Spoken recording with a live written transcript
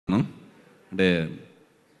అంటే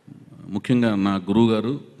ముఖ్యంగా నా గురువు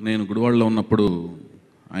గారు, నేను గుడివాడలో ఉన్నప్పుడు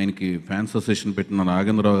ఆయనకి ఫ్యాన్స్ అసోసియేషన్ పెట్టిన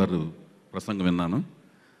నాగేంద్రరావు గారు ప్రసంగం విన్నాను.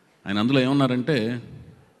 ఆయన అందులో ఏమన్నారంటే,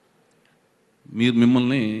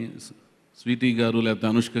 మిమ్మల్ని స్వీటీ గారు లేకపోతే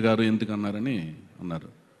అనుష్క గారు ఎందుకు అన్నారని అన్నారు.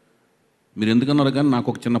 మీరు ఎందుకన్నారు కానీ నాకు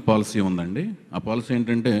ఒక చిన్న పాలసీ ఉందండి. ఆ పాలసీ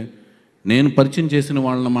ఏంటంటే, నేను పరిచయం చేసిన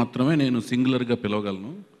వాళ్ళని మాత్రమే నేను సింగులర్గా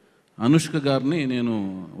పిలవగలను. అనుష్క గారిని నేను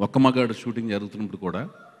ఒక్క మగాడు షూటింగ్ జరుగుతున్నప్పుడు కూడా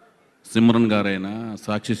సిమ్రన్ గారైనా,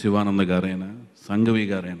 సాక్షి శివానంద గారైనా, సంఘవి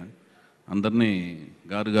గారైనా అందరినీ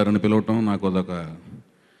గారు గారని పిలవటం నాకు అదొక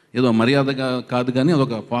ఏదో మర్యాదగా కాదు, కానీ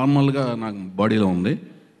అదొక ఫార్మల్గా నాకు బాడీలో ఉంది.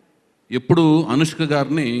 ఎప్పుడు అనుష్క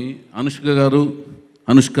గారిని అనుష్క గారు,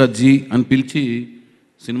 అనుష్క జీ అని పిలిచి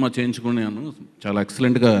సినిమా చేయించుకున్నాను. చాలా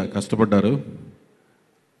ఎక్సలెంట్గా కష్టపడ్డారు.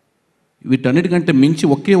 వీటన్నిటికంటే మించి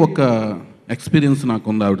ఒకే ఒక్క ఎక్స్పీరియన్స్ నాకు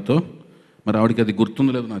ఉంది ఆవిడతో. మరి ఆవిడకి అది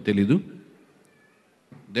గుర్తుందో లేదో నాకు తెలీదు.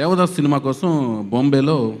 దేవదాస్ సినిమా కోసం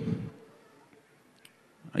బాంబేలో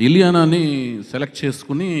ఇలియానాని సెలెక్ట్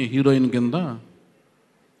చేసుకుని హీరోయిన్ కింద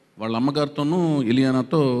వాళ్ళ అమ్మగారితోనూ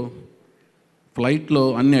ఇలియానాతో ఫ్లైట్లో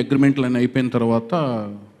అన్ని అగ్రిమెంట్లు అన్నీ అయిపోయిన తర్వాత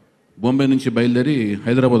బాంబే నుంచి బయలుదేరి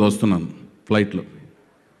హైదరాబాద్ వస్తున్నాను. ఫ్లైట్లో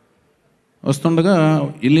వస్తుండగా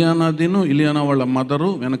ఇలియానా వాళ్ళ మదరు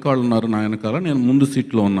వెనకాల ఉన్నారు, నా వెనకాల. నేను ముందు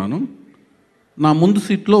సీట్లో ఉన్నాను. నా ముందు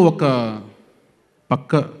సీట్లో ఒక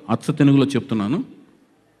పక్క అచ్చ తెలుగులో చెప్తున్నాను,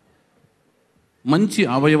 మంచి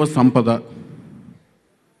అవయవ సంపద,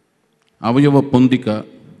 అవయవ పొందిక,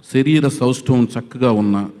 శరీర సౌష్ఠవం చక్కగా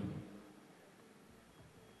ఉన్న,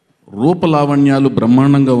 రూపలావణ్యాలు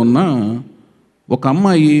బ్రహ్మాండంగా ఉన్న ఒక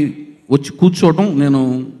అమ్మాయి వచ్చి కూర్చోవటం నేను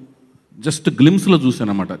జస్ట్ గ్లిమ్స్లో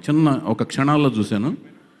చూశాను అన్నమాట. చిన్న ఒక క్షణాల్లో చూశాను.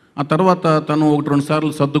 ఆ తర్వాత తను 1-2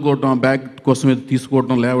 సార్లు సర్దుకోవటం, ఆ బ్యాగ్ కోసం ఏదో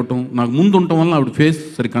తీసుకోవటం, లేవటం, నాకు ముందు ఉండటం వల్ల ఆవిడ ఫేస్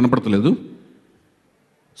సరి కనపడతలేదు.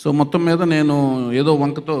 సో మొత్తం మీద నేను ఏదో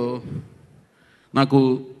వంకతో, నాకు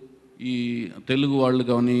ఈ తెలుగు వాళ్ళు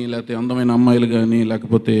కానీ లేకపోతే అందమైన అమ్మాయిలు కానీ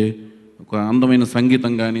లేకపోతే ఒక అందమైన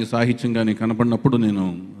సంగీతం కానీ సాహిత్యం కానీ కనపడినప్పుడు నేను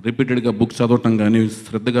రిపీటెడ్గా బుక్స్ చదవటం కానీ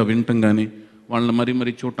శ్రద్ధగా వినటం కానీ వాళ్ళని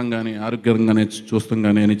మరీ చూడటం కానీ ఆరోగ్యంగానే చూస్తాం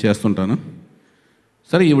కానీ అని చేస్తుంటాను.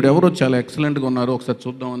 సరే ఈవిడెవరో చాలా ఎక్సలెంట్గా ఉన్నారు, ఒకసారి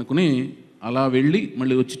చూద్దాం అనుకుని అలా వెళ్ళి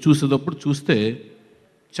మళ్ళీ వచ్చి చూసేటప్పుడు చూస్తే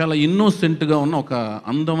చాలా ఇన్నోసెంట్గా ఉన్న ఒక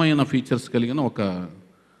అందమైన ఫీచర్స్ కలిగిన ఒక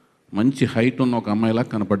మంచి హైట్ ఉన్న ఒక అమ్మాయిలా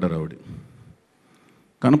కనపడ్డారు ఆవిడ.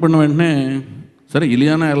 కనపడిన వెంటనే సరే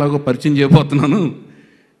ఇలియానా ఎలాగో పరిచయం చేయబోతున్నాను,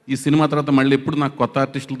 ఈ సినిమా తర్వాత మళ్ళీ ఎప్పుడు నాకు కొత్త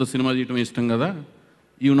ఆర్టిస్టులతో సినిమా చేయడం ఇష్టం కదా,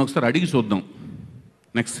 ఈవెన్ ఒకసారి అడిగి చూద్దాం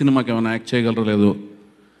నెక్స్ట్ సినిమాకి ఏమైనా యాక్ట్ చేయగలరో లేదో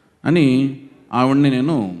అని ఆవిడని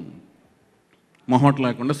నేను మొహమాట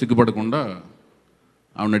లేకుండా సిగ్గుపడకుండా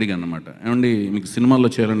ఆవిడని అడిగాను అన్నమాట. ఏమండి మీకు సినిమాల్లో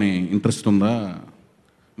చేయాలని ఇంట్రెస్ట్ ఉందా,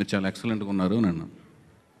 మీరు చాలా ఎక్సలెంట్గా ఉన్నారు అని అన్నాను.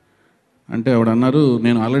 అంటే ఆవిడ అన్నారు,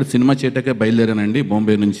 నేను ఆల్రెడీ సినిమా చేయటాకే బయలుదేరానండి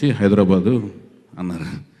బాంబే నుంచి హైదరాబాదు అన్నారు.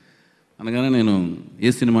 అనగానే నేను ఏ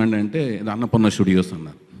సినిమా అండి అంటే ఇది అన్నపూర్ణ స్టూడియోస్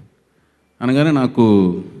అన్నారు. అనగానే నాకు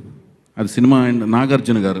అది సినిమా అండ్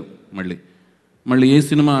నాగార్జున గారు మళ్ళీ ఏ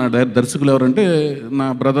సినిమా దర్శకులు ఎవరంటే నా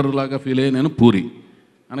బ్రదర్ లాగా ఫీల్ అయ్యి నేను పూరి.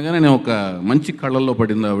 అనగానే నేను ఒక మంచి కళ్ళల్లో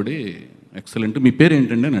పడింది ఆవిడ, ఎక్సలెంట్, మీ పేరు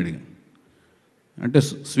ఏంటండి అని అడిగాను. అంటే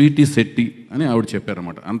స్వీటీ శెట్టి అని ఆవిడ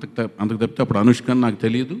చెప్పారన్నమాట. అంతకు తప్పితే అప్పుడు అనుష్క అని నాకు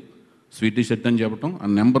తెలియదు, స్వీటీ శెట్టి అని చెప్పటం. ఆ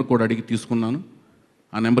నెంబర్ కూడా అడిగి తీసుకున్నాను.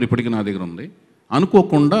 ఆ నెంబర్ ఇప్పటికీ నా దగ్గర ఉంది.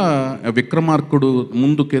 అనుకోకుండా విక్రమార్కుడు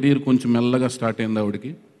ముందు కెరీర్ కొంచెం మెల్లగా స్టార్ట్ అయింది ఆవిడకి.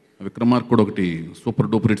 విక్రమార్కుడు ఒకటి సూపర్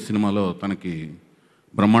డూపర్ హిట్ సినిమాలో తనకి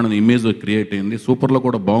బ్రహ్మాండ ఇమేజ్ క్రియేట్ అయింది. సూపర్లో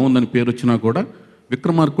కూడా బాగుందని పేరు వచ్చినా కూడా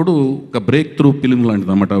విక్రమార్కుడు ఒక బ్రేక్ త్రూ ఫిలిం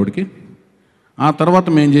లాంటిది అన్నమాట ఆవిడకి. ఆ తర్వాత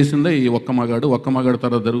మేము చేసిందే ఈ ఒక్క మగాడు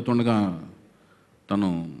తర్వాత జరుగుతుండగా తను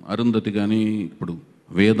అరుంధతి కానీ ఇప్పుడు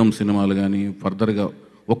వేదం సినిమాలు కానీ ఫర్దర్గా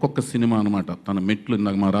ఒక్కొక్క సినిమా అనమాట తన మెట్లు,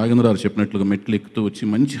 ఇందాక మా రాఘేంద్రరావు చెప్పినట్లుగా మెట్లు ఎక్కుతూ వచ్చి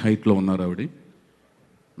మంచి హైట్లో ఉన్నారు ఆవిడ.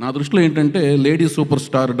 నా దృష్టిలో ఏంటంటే లేడీ సూపర్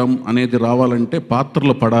స్టార్డమ్ అనేది రావాలంటే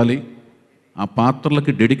పాత్రలు పడాలి, ఆ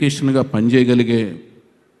పాత్రలకి డెడికేషన్గా పనిచేయగలిగే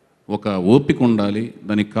ఒక ఓపిక ఉండాలి,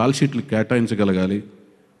 దానికి కాల్ షీట్లు కేటాయించగలగాలి,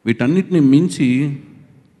 వీటన్నిటిని మించి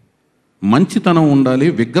మంచితనం ఉండాలి,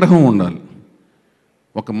 విగ్రహం ఉండాలి.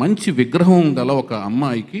 ఒక మంచి విగ్రహం గల ఒక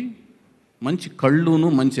అమ్మాయికి మంచి కళ్ళును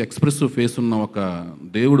మంచి ఎక్స్ప్రెసివ్ ఫేస్ ఉన్న ఒక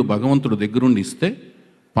దేవుడు భగవంతుడు దగ్గరుండి ఇస్తే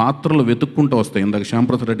పాత్రలు వెతుక్కుంటూ వస్తాయి. ఇందాక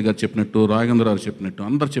శ్యాంప్రసాద్ రెడ్డి గారు చెప్పినట్టు, రాఘేంద్రరావు చెప్పినట్టు,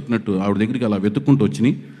 అందరు చెప్పినట్టు ఆవిడ దగ్గరికి అలా వెతుక్కుంటూ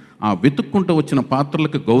వచ్చినాయి. ఆ వెతుక్కుంటూ వచ్చిన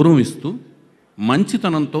పాత్రలకు గౌరవం ఇస్తూ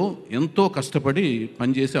మంచితనంతో ఎంతో కష్టపడి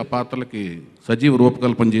పనిచేసి ఆ పాత్రలకి సజీవ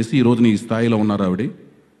రూపకల్పన చేసి ఈ రోజున ఈ స్థాయిలో ఉన్నారు ఆవిడ.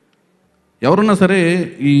 ఎవరున్నా సరే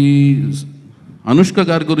ఈ అనుష్క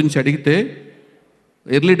గారి గురించి అడిగితే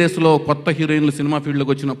ఎర్లీ డేస్లో కొత్త హీరోయిన్లు సినిమా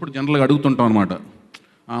ఫీల్డ్లోకి వచ్చినప్పుడు జనరల్గా అడుగుతుంటాం అనమాట,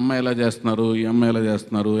 ఆ అమ్మాయి ఎలా చేస్తున్నారు, ఈ అమ్మాయి ఎలా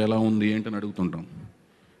చేస్తున్నారు, ఎలా ఉంది ఏంటని అడుగుతుంటాం.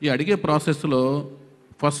 ఈ అడిగే ప్రాసెస్లో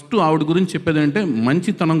ఫస్ట్ ఆవిడ గురించి చెప్పేది అంటే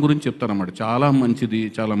మంచితనం గురించి చెప్తారన్నమాట. చాలా మంచిది,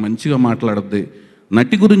 చాలా మంచిగా మాట్లాడుద్ది.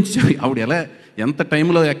 నటి గురించి ఆవిడ ఎంత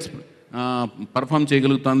టైంలో పర్ఫామ్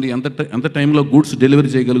చేయగలుగుతుంది, ఎంత టైంలో గూడ్స్ డెలివరీ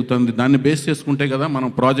చేయగలుగుతుంది, దాన్ని బేస్ చేసుకుంటే కదా మనం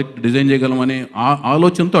ప్రాజెక్ట్ డిజైన్ చేయగలం అనే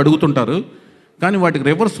ఆలోచనతో అడుగుతుంటారు. కానీ వాటికి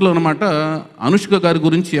రివర్స్లో అనమాట అనుష్క గారి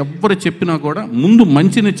గురించి ఎవరు చెప్పినా కూడా ముందు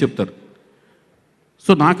మంచినే చెప్తారు.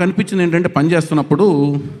 సో నాకు అనిపించింది ఏంటంటే, పనిచేస్తున్నప్పుడు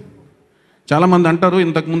చాలామంది అంటారు,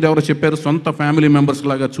 ఇంతకుముందు ఎవరో చెప్పారు, సొంత ఫ్యామిలీ మెంబర్స్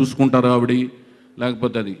లాగా చూసుకుంటారు ఆవిడ,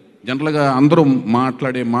 లేకపోతే అది జనరల్గా అందరూ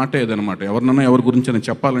మాట్లాడే మాట ఏదనమాట. ఎవరినైనా ఎవరి గురించి నేను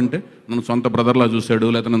చెప్పాలంటే నన్ను సొంత బ్రదర్లా చూశాడు,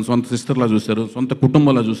 లేకపోతే నన్ను సొంత సిస్టర్లా చూశారు, సొంత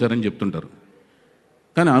కుటుంబంలా చూశారని చెప్తుంటారు.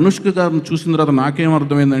 కానీ అనుష్క గారిని చూసిన తర్వాత నాకేం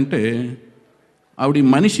అర్థమైందంటే, ఆవిడ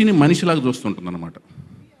మనిషిని మనిషిలాగా చూస్తుంటుంది అనమాట.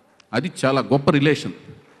 అది చాలా గొప్ప రిలేషన్.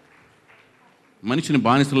 మనిషిని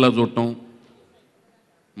బానిసలా చూడటం,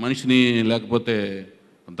 మనిషిని లేకపోతే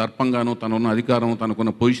దర్పంగాను తనున్న అధికారం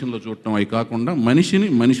తనకున్న పొజిషన్లో చూడటం, అవి కాకుండా మనిషిని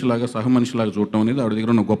మనిషిలాగా సహమనిషిలాగా చూడటం అనేది ఆవిడ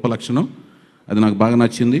దగ్గర ఉన్న గొప్ప లక్షణం. అది నాకు బాగా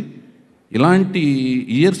నచ్చింది. ఇలాంటి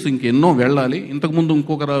ఇయర్స్ ఇంకెన్నో వెళ్ళాలి. ఇంతకుముందు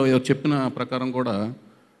ఇంకొకరు చెప్పిన ప్రకారం కూడా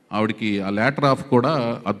ఆవిడకి ఆ లేటర్ ఆఫ్ కూడా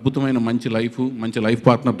అద్భుతమైన మంచి లైఫ్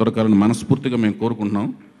పార్ట్నర్ దొరకాలని మనస్ఫూర్తిగా మేము కోరుకుంటున్నాం.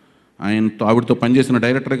 ఆవిడతో పనిచేసిన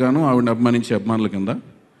డైరెక్టర్ గాను, ఆవిడని అభిమానించే అభిమానుల కింద.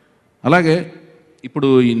 అలాగే ఇప్పుడు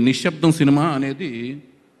ఈ నిశ్శబ్దం సినిమా అనేది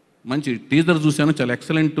మంచి టీజర్ చూశాను, చాలా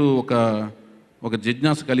ఎక్సలెంట్, ఒక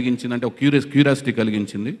జిజ్ఞాస కలిగించింది, అంటే ఒక క్యూరియాసిటీ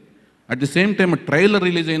కలిగించింది. At the same time trailer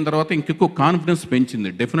release అయిన తర్వాత ఇంకెక్కువ కాన్ఫిడెన్స్ పెంచింది.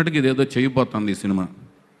 డెఫినెట్గా ఇదేదో చేయబోతుంది ఈ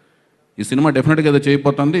సినిమా డెఫినెట్గా ఏదో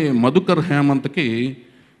చేయబోతుంది. మధుకర్ హేమంత్కి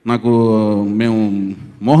మేము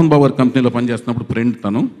మోహన్ బాబు గారి కంపెనీలో పనిచేస్తున్నప్పుడు ఫ్రెండ్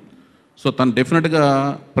తను. సో తను డెఫినెట్గా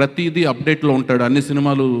ప్రతిదీ అప్డేట్లో ఉంటాడు, అన్ని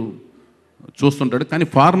సినిమాలు చూస్తుంటాడు. కానీ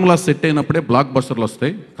ఫార్ములా సెట్ అయినప్పుడే బ్లాక్ బస్టర్లు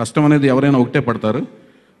వస్తాయి. కష్టం అనేది ఎవరైనా ఒకటే పడతారు.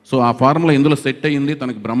 సో ఆ ఫార్ములా ఇందులో సెట్ అయ్యింది,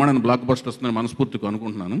 తనకి బ్రహ్మాండమైన బ్లాక్ బస్టర్ వస్తుందని మనస్ఫూర్తిగా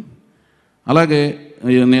అనుకుంటున్నాను. అలాగే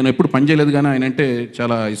నేను ఎప్పుడు పనిచేయలేదు, కానీ ఆయన అంటే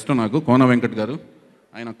చాలా ఇష్టం నాకు. కోన వెంకట్ గారు,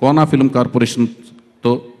 ఆయన కోనా ఫిల్మ్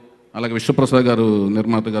కార్పొరేషన్తో, అలాగే విశ్వప్రసాద్ గారు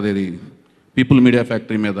నిర్మాతగా అది పీపుల్ మీడియా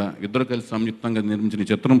ఫ్యాక్టరీ మీద ఇద్దరు కలిసి సంయుక్తంగా నిర్మించిన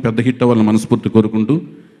చిత్రం పెద్ద హిట్ అవ్వాలని మనస్ఫూర్తి కోరుకుంటూ,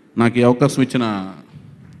 నాకు ఈ అవకాశం ఇచ్చిన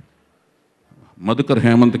మధుకర్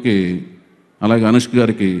హేమంత్కి అలాగే అనుష్క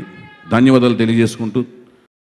గారికి ధన్యవాదాలు తెలియజేసుకుంటూ